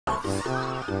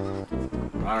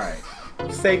Alright.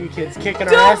 Sega kids kicking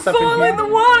our ass up in Don't fall here. in the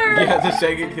water! Yeah, the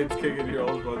Sega kids kicking your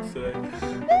old ones today.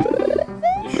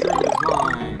 The shrimp is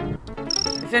mine.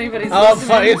 If anybody's Oh, listening...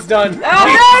 fuck, it's done. Oh, no!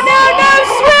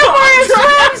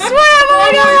 Swim,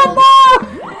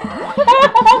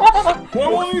 Why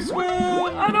won't you swim?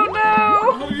 I don't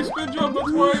know! How do you spin jump?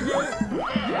 That's why I got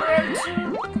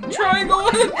triangle.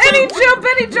 Any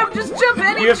jump, just jump, any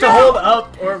jump! You have to hold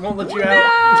up or it won't let you out.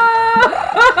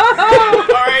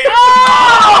 Alright.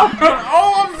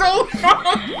 Oh, I'm so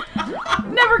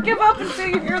strong. Never give up until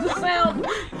you hear the sound.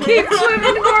 Keep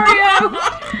swimming, Mario!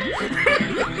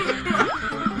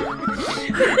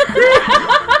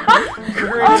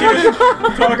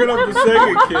 Talking up the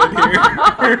Sega kid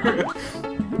here.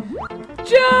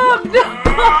 Jump!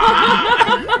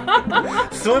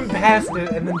 Swim past it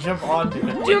and then jump onto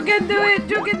it. You can do it!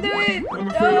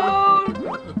 No!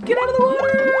 Get out of the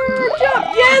water! Jump!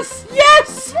 Yes!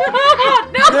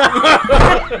 No!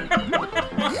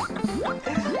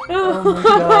 Oh my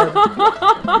god.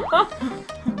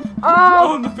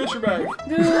 Oh, and the fisher bag.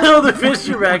 Oh, the fish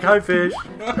are back. Hi, fish.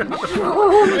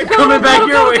 Coming back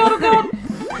your way.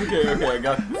 Okay, I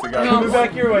got this. Coming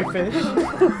back your way, fish.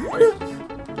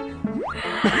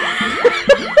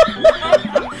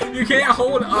 You can't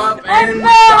hold up And and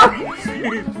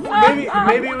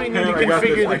Maybe we need to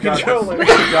configure the controller.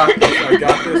 I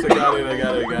got this. I got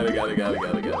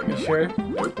it. You sure?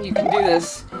 You can do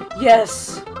this.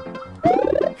 Yes.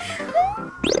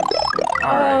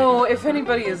 Oh, if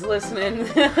anybody is listening,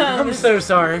 I'm so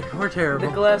sorry. We're the terrible.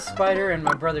 glass spider and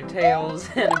my brother Tails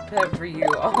and a pet for you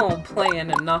all playing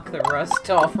to knock the rust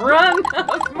off. Run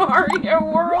of Mario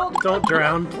World. Don't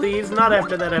drown, please. Not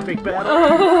after that epic battle.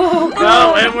 Oh,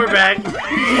 Oh, and we're back.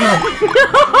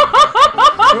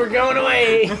 We're going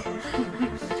away.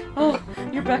 oh,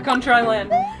 you're back on Triland.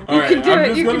 You Alright, can do I'm it.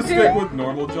 just You gonna can do stick it. with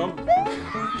normal jump.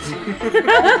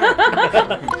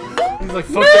 He's like,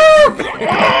 fuck it.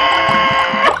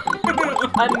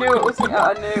 I knew it was.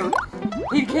 I knew.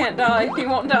 He can't die. He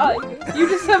won't die. You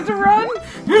just have to run.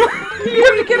 You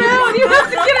have to get out. You have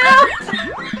to get out.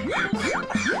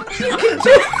 You can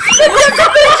do it.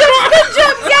 Good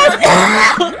job. Yes.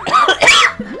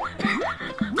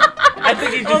 I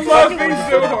think he I'm just laughing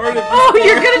so hard at Oh,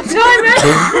 you're gonna time it.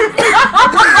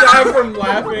 die from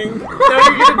laughing. No,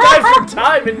 you're gonna die from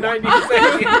time in 90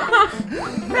 seconds.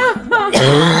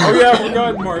 Oh yeah, I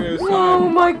forgot Mario's time. Oh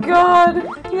my god.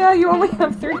 Yeah, you only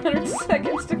have 300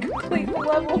 seconds to complete the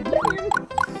level.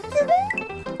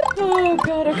 Oh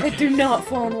god, okay, do not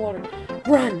fall in the water.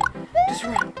 Run. Just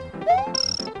run.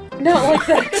 Not like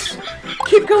that.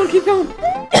 Keep going, keep going.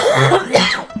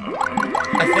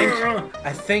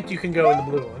 I think you can go in the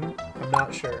blue one. I'm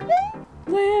not sure.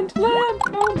 Land.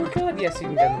 Oh my god. Yes, you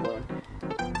can go in the blue one.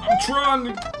 I'm trying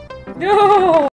to... No!